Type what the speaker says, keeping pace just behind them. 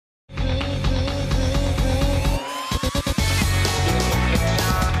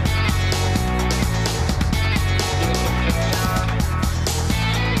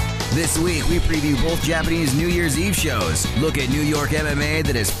This week, we preview both Japanese New Year's Eve shows, look at New York MMA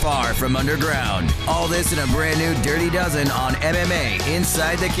that is far from underground. All this in a brand new Dirty Dozen on MMA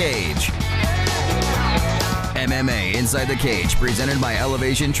Inside the Cage. MMA Inside the Cage, presented by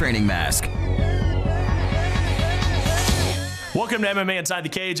Elevation Training Mask. Welcome to MMA Inside the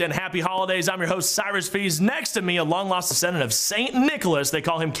Cage and happy holidays. I'm your host, Cyrus Fees. Next to me, a long-lost descendant of St. Nicholas. They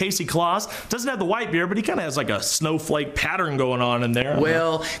call him Casey Claus. Doesn't have the white beard, but he kind of has like a snowflake pattern going on in there.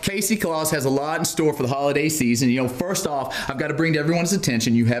 Well, Casey Claus has a lot in store for the holiday season. You know, first off, I've got to bring to everyone's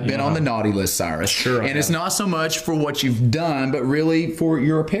attention, you have been on the naughty list, Cyrus. Sure. And it's not so much for what you've done, but really for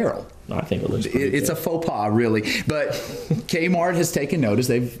your apparel. I think it looks pretty It's good. a faux pas, really. But Kmart has taken notice.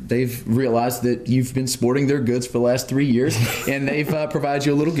 They've realized that you've been sporting their goods for the last 3 years, and they've provided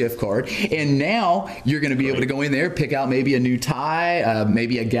you a little gift card. And now you're going to be able to go in there, pick out maybe a new tie,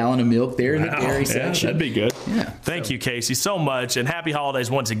 maybe a gallon of milk there in the dairy section. That'd be good. Yeah. Thank you, Casey, so much. And happy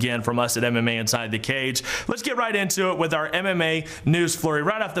holidays once again from us at MMA Inside the Cage. Let's get right into it with our MMA news flurry.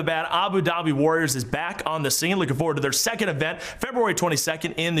 Right off the bat, Abu Dhabi Warriors is back on the scene. Looking forward to their second event, February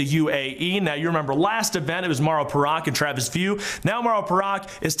 22nd in the UAE. Now, you remember last event, it was Mauro Parak and Travis View. Now Mauro Parak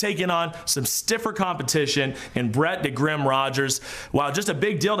is taking on some stiffer competition in Brett the Grim Rogers. Wow, just a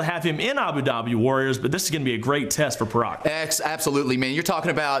big deal to have him in Abu Dhabi Warriors, but this is going to be a great test for Parak. Absolutely, man. You're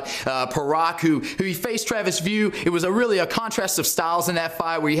talking about Parak, who he faced Travis View. It was really a contrast of styles in that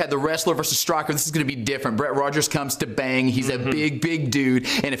fight where you had the wrestler versus striker. This is going to be different. Brett Rogers comes to bang. He's a big dude,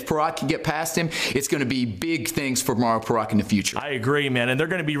 and if Parak can get past him, it's going to be big things for Mauro Parak in the future. I agree, man, and they're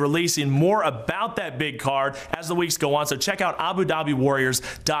going to be releasing more about that big card as the weeks go on, so check out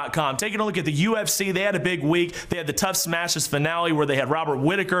AbuDhabiWarriors.com. Taking a look at the UFC, they had a big week. They had the Tough Smashes finale where they had Robert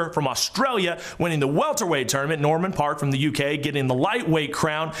Whittaker from Australia winning the welterweight tournament, Norman Park from the UK getting the lightweight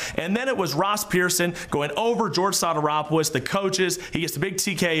crown, and then it was Ross Pearson going over George Sotiropoulos, the coaches. He gets the big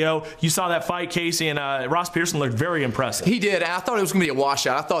TKO. You saw that fight, Casey, and Ross Pearson looked very impressive. He did. I thought it was going to be a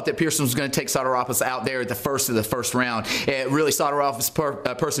washout. I thought that Pearson was going to take Sotiropoulos out there at the first of the first round. Really,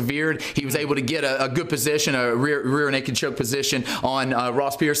 Sotiropoulos persevered. He was able to get a good position, a rear naked choke position on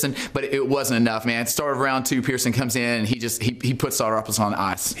Ross Pearson, but it wasn't enough, man. Start of round two, Pearson comes in and he puts Sotiropoulos on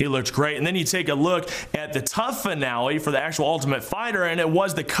ice. He looked great. And then you take a look at the tough finale for the actual Ultimate Fighter, and it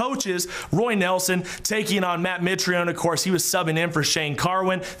was the coaches, Roy Nelson taking on Matt Mitrione. Of course, he was subbing in for Shane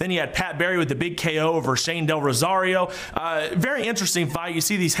Carwin. Then you had Pat Barry with the big KO over Shane Del Rosario. Very interesting fight. You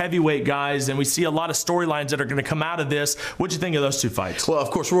see these heavyweight guys, and we see a lot of storylines that are going to come out of this. What'd you think of those two fights? Well, of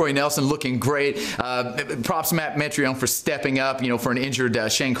course, Roy Nelson looking great. Props to Matt Mitrione for stepping up, for an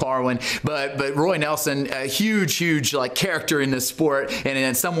injured Shane Carwin. But Roy Nelson, a huge like character in this sport,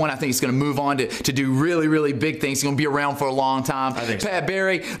 and someone I think is going to move on to do really big things. He's going to be around for a long time. I think so. Pat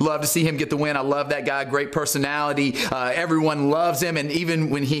Barry, love to see him get the win. I love that guy. Great personality. Everyone loves him, and even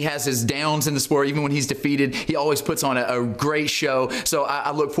when he has his downs in the sport, even when he's defeated, he always puts on a great show. So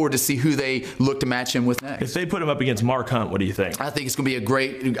I look forward to see who they look to match him with next. If they put him up against Mark Hunt, what do you think? I think it's going to be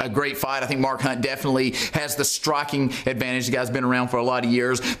a great fight. I think Mark Hunt definitely has the striking advantage. The guy's been around for a lot of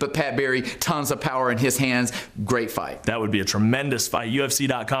years, but Pat Barry, tons of power in his hands. Great fight. That would be a tremendous fight.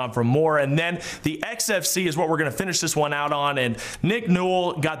 UFC.com for more. And then the XFC is what we're going to finish this one out on. And Nick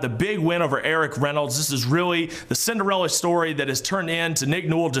Newell got the big win over Eric Reynolds. This is really the Cinderella story that has turned into Nick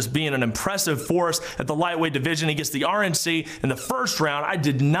Newell just being an impressive force at the lightweight division. He gets the RNC in the first round. I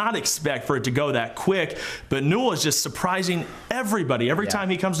did not expect for it to go that quick, but Newell is just surprising everybody every time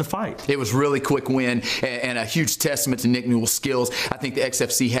he comes to fight. It was really quick win and a huge testament to Nick Newell's skills. I think the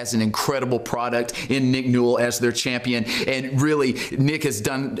XFC has an incredible product in Nick Newell as their champion, and really Nick has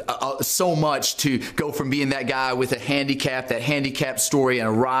done so much to go from being that guy with a handicap, that handicap story, and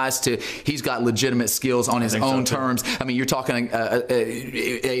a rise to he's got legitimate skills on his own terms. I mean, you're talking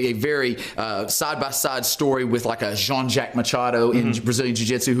a very side-by-side story with like a Jean-Jacques Machado in Brazilian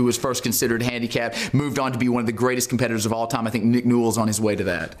Jiu-Jitsu, who was first considered handicapped, moved on to be one of the greatest competitors of all time. I think Nick Newell's on his way to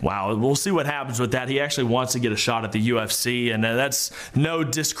that. Wow, we'll see what happens with that. He actually wants to get a shot at the UFC, and that's no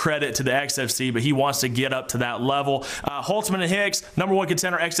discredit to the XFC, but he wants to get up to that level. Holtzman and Hicks, #1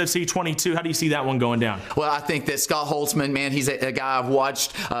 contender, XFC 22. How do you see that one going down? Well, I think that Scott Holtzman, man, he's a guy I've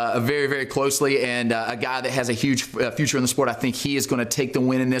watched very closely, and a guy that has a huge future in the sport. I think he is going to take the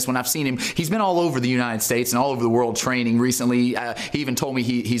win in this one. I've seen him. He's been all over the United States and all over the world training recently. He even told me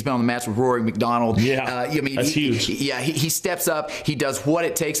he's been on the mats with Rory McDonald. Yeah, I mean, that's huge. He steps up. He does what what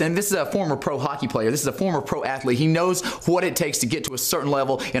it takes. And this is a former pro hockey player. This is a former pro athlete. He knows what it takes to get to a certain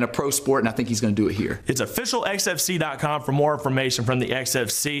level in a pro sport, and I think he's going to do it here. It's officialxfc.com for more information from the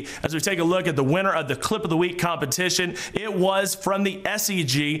XFC. As we take a look at the winner of the Clip of the Week competition, it was from the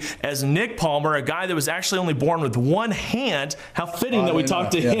SEG as Nick Palmer, a guy that was actually only born with one hand. How fitting that we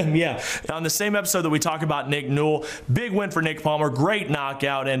talked to him. Yeah. On the same episode that we talk about Nick Newell. Big win for Nick Palmer. Great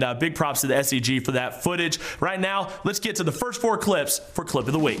knockout, and big props to the SEG for that footage. Right now, let's get to the first 4 clips for Clip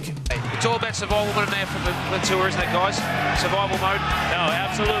of the Week. It's all about survival mode now for the tour, isn't it, guys? Survival mode? No,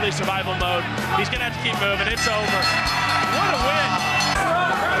 absolutely survival mode. He's going to have to keep moving. It's over. What a win.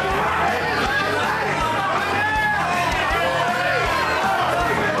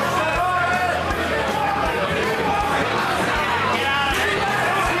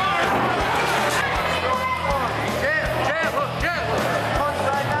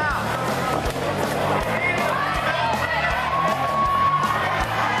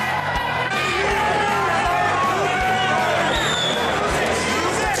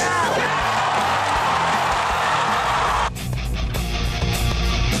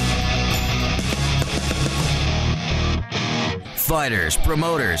 Fighters,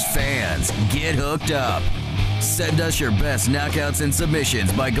 promoters, fans, get hooked up. Send us your best knockouts and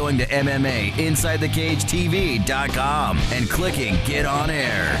submissions by going to MMAInsideTheCageTV.com and clicking Get On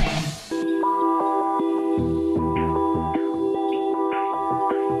Air.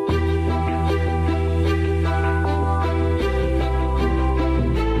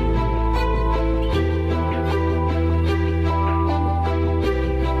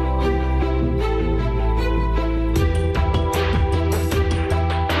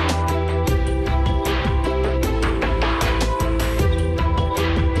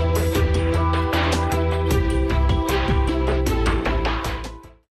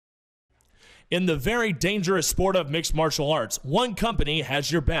 In the very dangerous sport of mixed martial arts, one company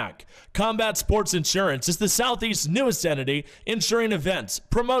has your back. Combat Sports Insurance is the Southeast's newest entity, insuring events,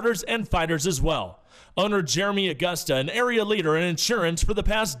 promoters, and fighters as well. Owner Jeremy Augusta, an area leader in insurance for the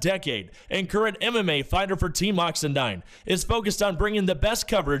past decade and current MMA fighter for Team Oxendine, is focused on bringing the best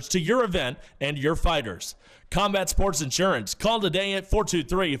coverage to your event and your fighters. Combat Sports Insurance. Call today at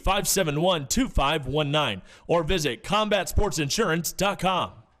 423-571-2519 or visit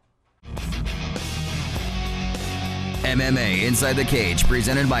combatsportsinsurance.com. MMA Inside the Cage,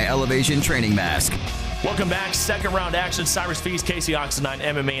 presented by Elevation Training Mask. Welcome back. Second round action. Cyrus Feast, Casey Oxendine,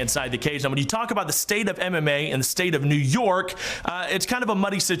 MMA Inside the Cage. Now, when you talk about the state of MMA and the state of New York, it's kind of a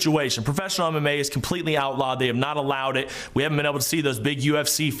muddy situation. Professional MMA is completely outlawed. They have not allowed it. We haven't been able to see those big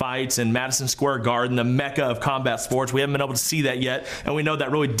UFC fights in Madison Square Garden, the mecca of combat sports. We haven't been able to see that yet, and we know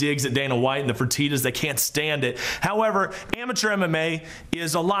that really digs at Dana White and the Fertittas. They can't stand it. However, amateur MMA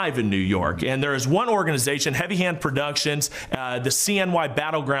is alive in New York, and there is one organization, Heavy Hand Productions, the CNY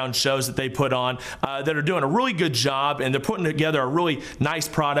Battleground shows that they put on, that are doing a really good job, and they're putting together a really nice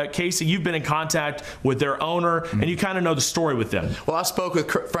product. Casey, you've been in contact with their owner, and you kind of know the story with them. Well, I spoke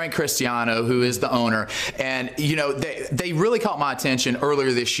with Frank Cristiano, who is the owner, and you know they really caught my attention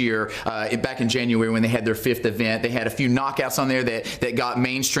earlier this year, back in January when they had their 5th event. They had a few knockouts on there that got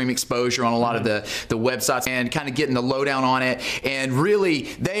mainstream exposure on a lot of the websites, and kind of getting the lowdown on it. And really,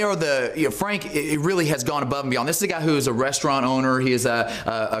 they are Frank, it really has gone above and beyond. This is a guy who is a restaurant owner. He is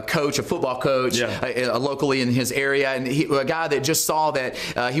a coach, a football coach. Yeah. Locally in his area, and a guy that just saw that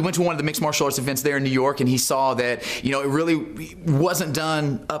he went to one of the mixed martial arts events there in New York, and he saw that it really wasn't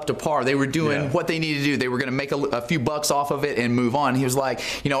done up to par. They were doing what they needed to do. They were going to make a few bucks off of it and move on. He was like,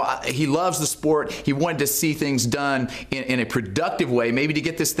 he loves the sport. He wanted to see things done in a productive way, maybe to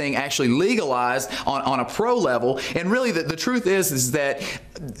get this thing actually legalized on a pro level. And really, the truth is that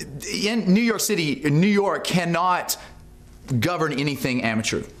in New York City, New York cannot govern anything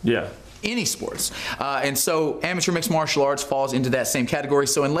amateur. Yeah. Any sports. And so amateur mixed martial arts falls into that same category.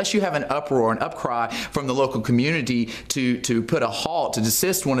 So unless you have an uproar, an upcry from the local community to put a halt, to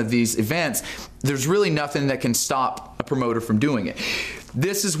desist one of these events, there's really nothing that can stop a promoter from doing it.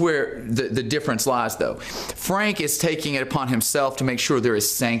 This is where the difference lies, though. Frank is taking it upon himself to make sure there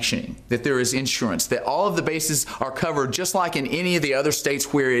is sanctioning, that there is insurance, that all of the bases are covered, just like in any of the other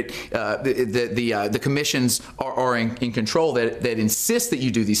states where the commissions are in control, that insist that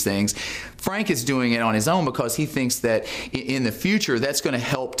you do these things. Frank is doing it on his own because he thinks that in the future that's going to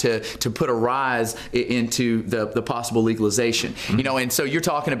help to put a rise into the possible legalization. Mm-hmm. And so you're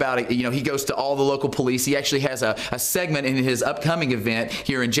talking about it. He goes to all the local police. He actually has a segment in his upcoming event event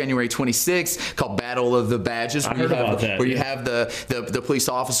here in January 26th called Battle of the Badges. I heard about that. Where you have the police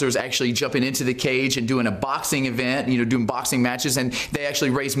officers actually jumping into the cage and doing a boxing event, doing boxing matches, and they actually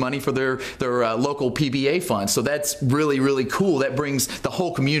raise money for their local PBA fund. So that's really, really cool. That brings the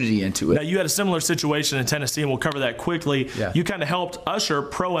whole community into it. Now, you had a similar situation in Tennessee, and we'll cover that quickly. Yeah. You kind of helped usher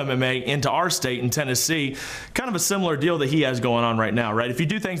pro MMA into our state in Tennessee. Kind of a similar deal that he has going on right now, right? If you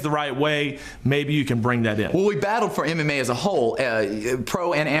do things the right way, maybe you can bring that in. Well, we battled for MMA as a whole.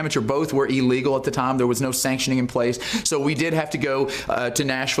 Pro and amateur both were illegal at the time. There was no sanctioning in place. So we did have to go to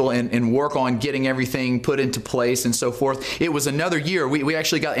Nashville and work on getting everything put into place and so forth. It was another year. We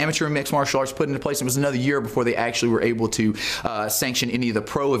actually got amateur and mixed martial arts put into place. It was another year before they actually were able to sanction any of the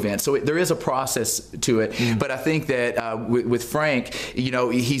pro events. So there is a process to it. But I think that with Frank,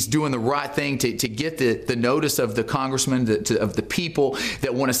 he's doing the right thing to get the notice of the congressman, of the people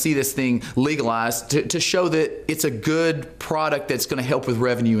that want to see this thing legalized, to show that it's a good product that's going to help with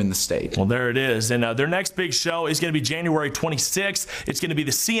revenue in the state. Well, there it is. And their next big show is going to be January 26th. It's going to be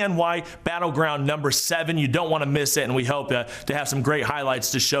the CNY Battleground #7. You don't want to miss it, and we hope to have some great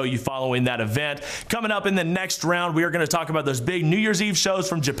highlights to show you following that event. Coming up in the next round, we are going to talk about those big New Year's Eve shows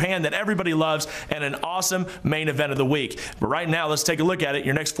from Japan that everybody loves and an awesome main event of the week. But right now, let's take a look at it.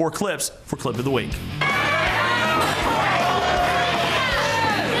 Your next 4 clips for Clip of the Week.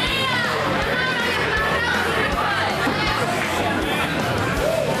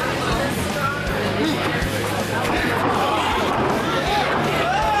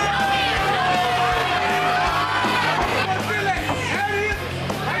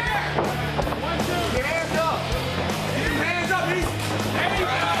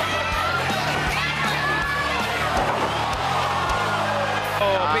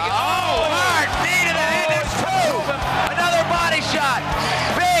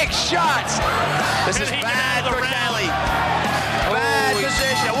 Shots. This is bad for Kelly. Bad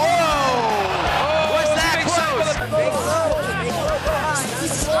position. Whoa! Was that close.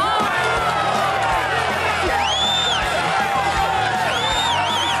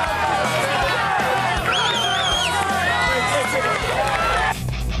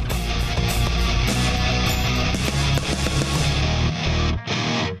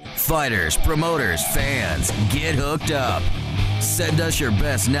 Fighters, promoters, fans, get hooked up. Send us your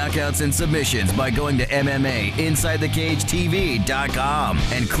best knockouts and submissions by going to MMAInsideTheCageTV.com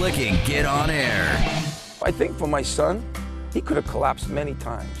and clicking Get On Air. I think for my son, he could have collapsed many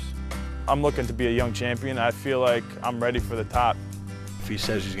times. I'm looking to be a young champion. I feel like I'm ready for the top. If he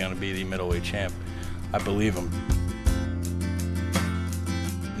says he's going to be the middleweight champ, I believe him.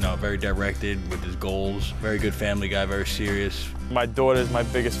 Very directed with his goals, very good family guy, very serious. My daughter's my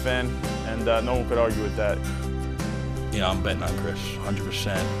biggest fan, and no one could argue with that. I'm betting on Chris,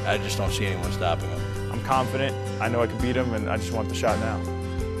 100%. I just don't see anyone stopping him. I'm confident. I know I can beat him, and I just want the shot now.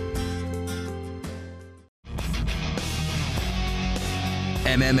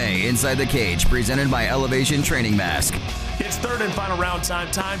 MMA Inside the Cage, presented by Elevation Training Mask. It's third and final round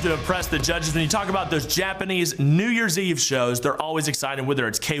time to impress the judges. When you talk about those Japanese New Year's Eve shows, they're always exciting, whether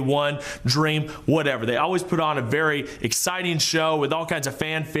it's K1, Dream, whatever. They always put on a very exciting show with all kinds of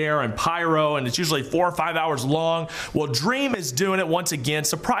fanfare and pyro, and it's usually 4 or 5 hours long. Well, Dream is doing it once again,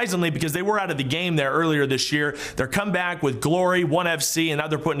 surprisingly, because they were out of the game there earlier this year. They're come back with Glory, 1FC, and now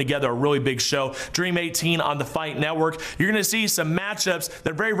they're putting together a really big show. Dream 18 on the Fight Network. You're going to see some matchups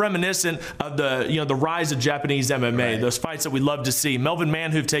that are very reminiscent of the rise of Japanese MMA. Right. Those fights that we love to see. Melvin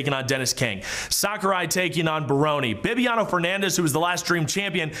Manhoef taking on Dennis King. Sakurai taking on Baroni. Bibiano Fernandez, who was the last Dream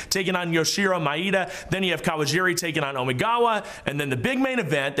champion, taking on Yoshiro Maeda. Then you have Kawajiri taking on Omigawa. And then the big main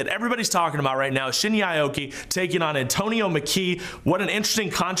event that everybody's talking about right now is Shinya Aoki taking on Antonio McKee. What an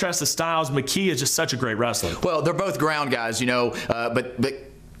interesting contrast of styles. McKee is just such a great wrestler. Well, they're both ground guys, but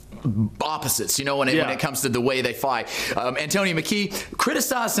opposites, when it comes to the way they fight. Antonio McKee,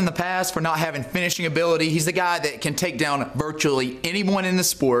 criticized in the past for not having finishing ability. He's the guy that can take down virtually anyone in the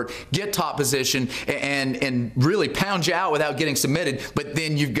sport, get top position, and really pound you out without getting submitted. But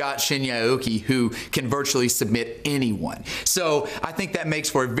then you've got Shinya Aoki, who can virtually submit anyone. So I think that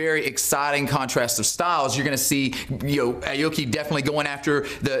makes for a very exciting contrast of styles. You're going to see Aoki definitely going after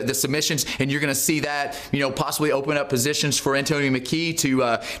the submissions, and you're going to see that possibly open up positions for Antonio McKee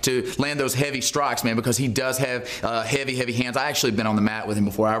to to land those heavy strikes, man, because he does have heavy hands. I actually been on the mat with him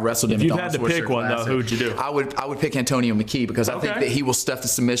before. I wrestled him. If you had to pick one, though, who would you do? I would pick Antonio McKee, because I think that he will stuff the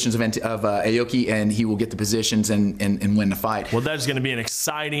submissions of Inoki, and he will get the positions and win the fight. Well, that's going to be an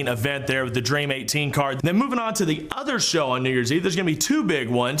exciting event there with the Dream 18 card. Then moving on to the other show on New Year's Eve, there's going to be two big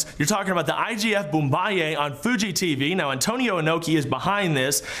ones. You're talking about the IGF Bombaye on Fuji TV. Now, Antonio Inoki is behind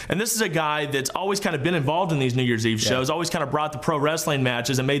this, and this is a guy that's always kind of been involved in these New Year's Eve shows, always kind of brought the pro wrestling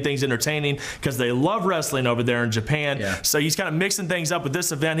matches and made things entertaining, because they love wrestling over there in Japan. So he's kind of mixing things up with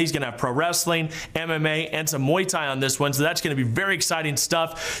this event. He's going to have pro wrestling, MMA, and some Muay Thai on this one, so that's going to be very exciting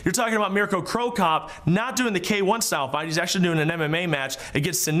stuff. You're talking about Mirko Krokop not doing the K1 style fight. He's actually doing an MMA match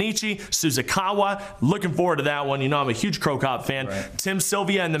against Shinichi Suzukawa. Looking forward to that one. You know, I'm a huge Krokop fan. Tim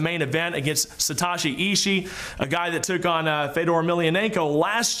Sylvia in the main event against Satoshi Ishii, a guy that took on Fedor Emelianenko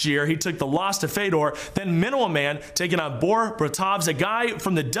last year. He took the loss to Fedor. Then Minimal Man taking on Bor Bratovs, a guy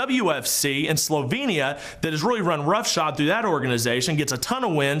from the WFC in Slovenia that has really run roughshod through that organization, gets a ton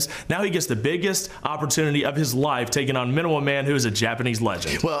of wins. Now he gets the biggest opportunity of his life, taking on Minimal Man, who is a Japanese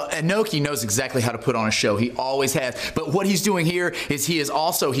legend. Well, Inoki knows exactly how to put on a show. He always has. But what he's doing here is he is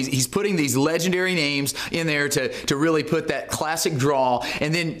also, he's putting these legendary names in there to really put that classic draw,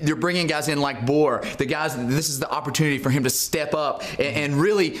 and then they're bringing guys in like Bor. The guys, this is the opportunity for him to step up and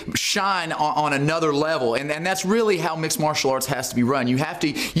really shine on another level, and that's really how mixed martial arts has to be run. You have to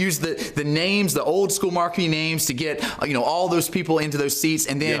use the names, the old school marquee names, to get all those people into those seats,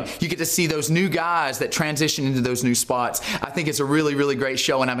 and then you get to see those new guys that transition into those new spots. I think it's a really, really great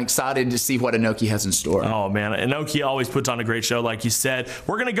show, and I'm excited to see what Inoki has in store. Oh man, Inoki always puts on a great show, like you said.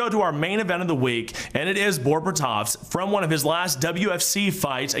 We're going to go to our main event of the week, and it is Bor Bratovs from one of his last WFC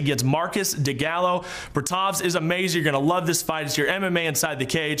fights against Marcus DeGallo. Bratovs is amazing. You're going to love this fight. It's your MMA Inside the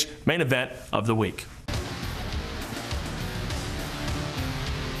Cage main event of the week.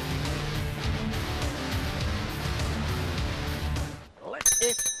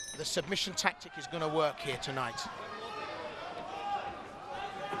 If the submission tactic is going to work here tonight.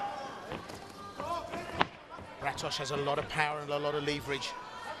 Bratovs has a lot of power and a lot of leverage.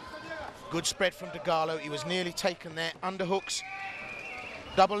 Good spread from DeGallo. He was nearly taken there. Underhooks.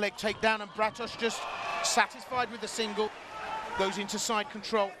 Double leg takedown, and Bratovs just satisfied with the single. Goes into side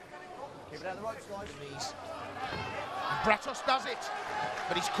control. Keep it out the ropes, guys. And Bratovs does it.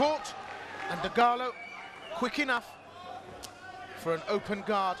 But he's caught. And DeGallo, quick enough for an open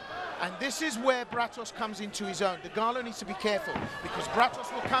guard. And this is where Bratovs comes into his own. DeGallo needs to be careful, because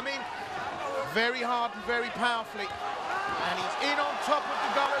Bratovs will come in very hard and very powerfully. And he's in on top of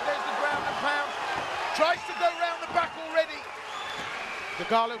DeGallo. There's the ground and pound. Tries to go round the back already.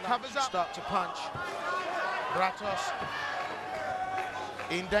 DeGallo covers up. Start to punch. Bratovs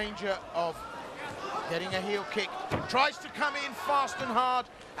in danger of getting a heel kick. Tries to come in fast and hard.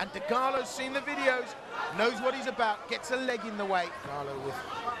 And DeGallo's seen the videos, knows what he's about, gets a leg in the way. DeGallo with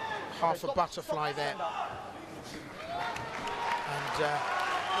half a butterfly there. And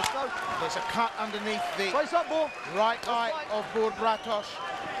there's a cut underneath the right eye of Bor Bratovs,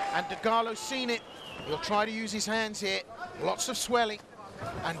 and DeGallo's seen it. He'll try to use his hands here. Lots of swelling,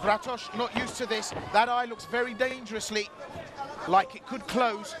 and Bratovs not used to this. That eye looks very dangerously like it could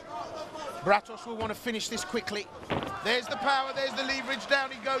close. Bratovs will want to finish this quickly. There's the power, there's the leverage.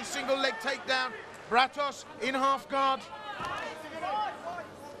 Down he goes, single leg takedown. Bratovs in half guard.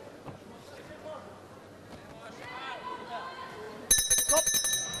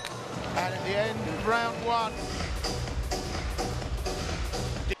 And at the end of round one,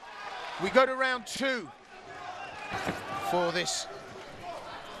 we go to round two for this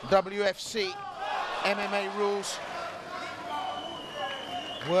WFC MMA rules.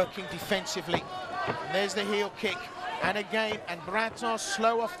 Working defensively. And there's the heel kick. And again, and Bratovs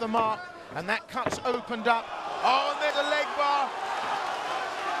slow off the mark. And that cut's opened up. Oh, and there's a leg bar.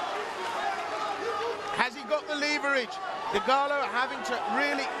 Has he got the leverage? DeGallo having to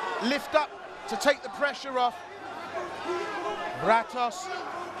really lift up to take the pressure off. Bratovs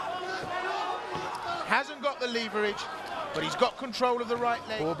hasn't got the leverage, but he's got control of the right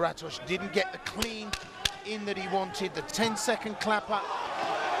leg. Bor Bratovs didn't get the clean in that he wanted, the 10-second clapper.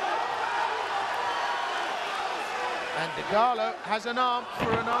 And DeGallo has an arm for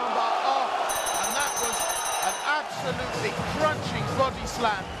an armbar. Oh, and that was an absolutely crunching body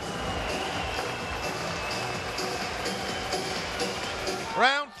slam.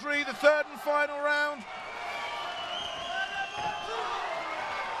 Round three, the third and final round.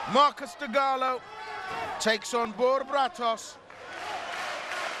 Marcus DeGallo takes on Bor Bratovs.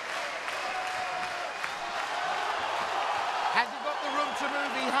 Has he got the room to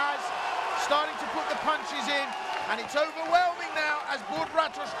move? He has. Starting to put the punches in, And it's overwhelming now as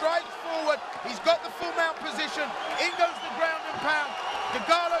Bratos strides forward. He's got the full mount position. In goes the ground and pound.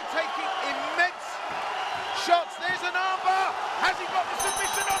 DeGarlo taking immense shots. There's an armbar. Has he got the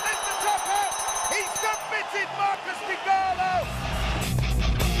submission on? There's the top out. He's submitted Marcus DeGarlo.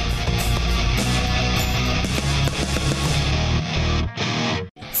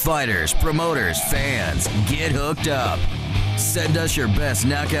 Fighters, promoters, fans, get hooked up. Send us your best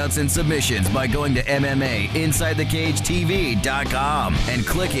knockouts and submissions by going to MMAInsideTheCageTV.com and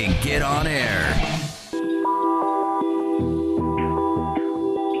clicking Get On Air.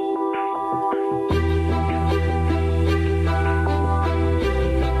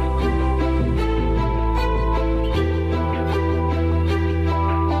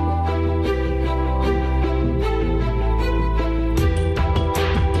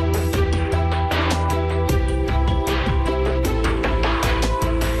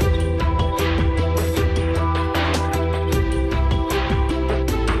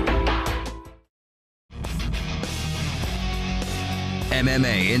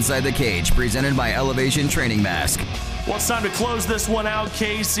 MMA Inside the Cage, presented by Elevation Training Mask. Well, it's time to close this one out,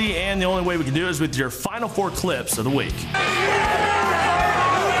 Casey, and the only way we can do it is with your final 4 clips of the week.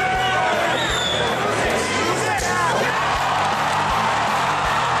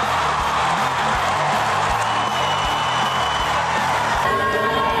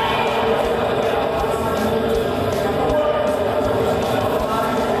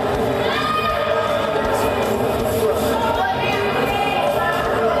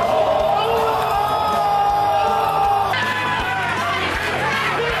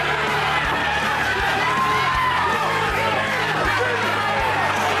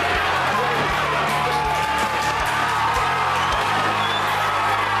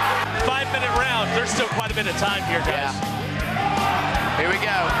 5-minute round. There's still quite a bit of time here, guys. Yeah. Here we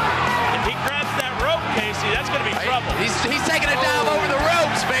go. If he grabs that rope, Casey, that's going to be trouble. He's taking a dive over the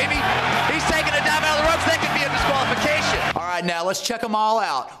ropes, baby. He's taking a dive out of the ropes. That could be a disqualification. All right, now let's check them all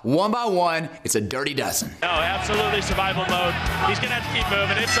out. One by one, it's a dirty dozen. Oh, absolutely survival mode. He's going to have to keep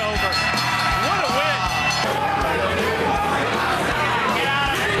moving. It's over. What a win.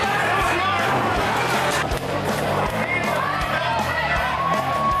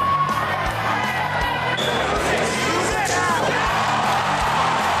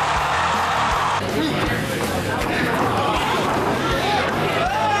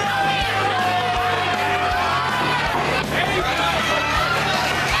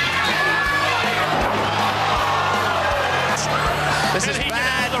 This is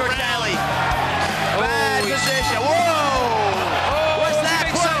bad for Kelly. Bad position. Whoa! What's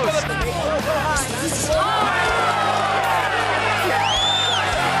that close?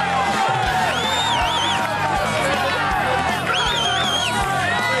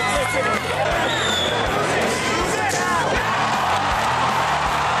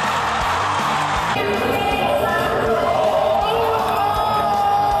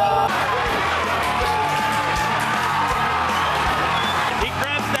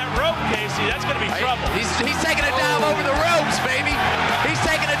 He's taking a dive over the ropes, baby. He's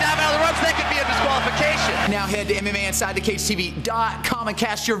taking a dive out of the ropes. That could be a disqualification. Now head to MMAInsideTheCageTV.com and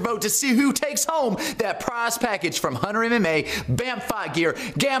cast your vote to see who takes home that prize package from Hunter MMA, BAM Fight Gear,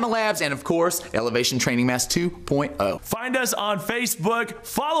 Gamma Labs, and of course, Elevation Training Mask 2.0. Find us on Facebook,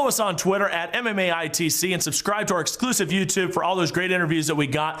 follow us on Twitter at MMAITC, and subscribe to our exclusive YouTube for all those great interviews that we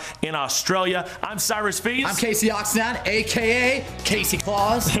got in Australia. I'm Cyrus Fees. I'm Casey Oxnard, a.k.a. Casey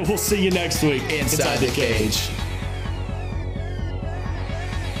Claus. And we'll see you next week Inside the Cage.